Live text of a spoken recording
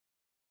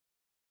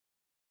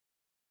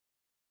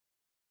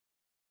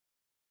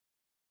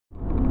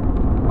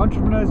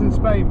Entrepreneurs in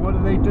Spain, what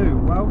do?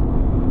 Well,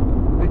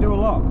 they do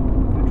a lot.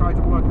 They try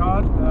to work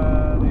hard,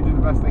 they do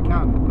the best they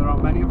can. There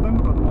aren't many of them,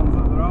 but the ones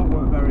that there are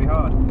work very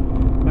hard.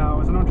 Now,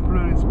 as an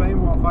entrepreneur in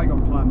Spain, what have I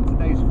got planned?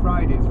 Today's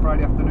Friday, it's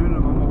Friday afternoon and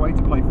I'm on my way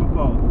to play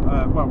football.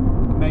 Well,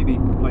 maybe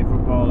play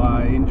football.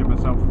 I injured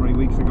myself 3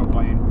 weeks ago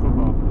playing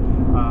football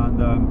and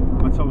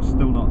my toe's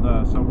still not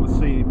there, so we'll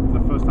see.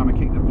 The first time I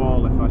kick the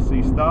ball, if I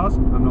see stars,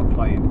 I'm not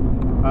playing.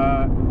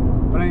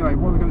 But anyway,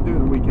 what we're going to do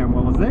at the weekend,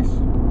 well, is this.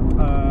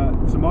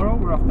 Tomorrow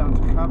we're off down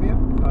to Javier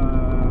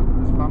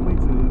as a family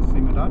to see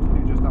my dad,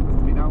 who just happens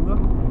to be down there.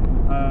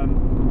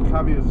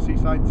 Javier is a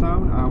seaside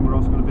town, and we're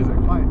also going to visit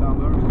a client down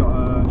there who's got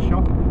a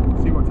shop,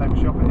 see what type of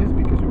shop it is,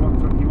 because he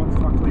wants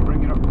to actually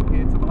bring it up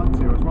here to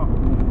Valencia as well.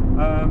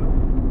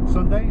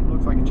 Sunday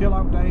looks like a chill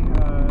out day,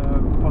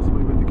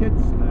 possibly with the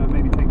kids,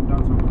 maybe take them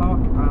down to a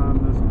park, and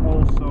there's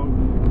also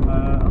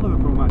a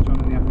Liverpool match on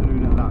in the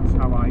afternoon, and that's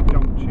how I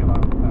don't chill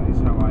out. That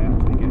is how I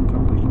actually get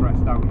totally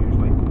stressed out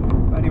usually.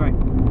 But anyway,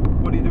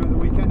 what do you do at the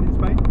weekend in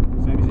Spain?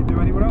 Same as you do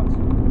anywhere else.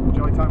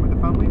 Enjoy time with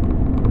the family,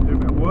 do a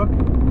bit of work,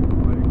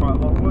 maybe quite a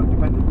lot of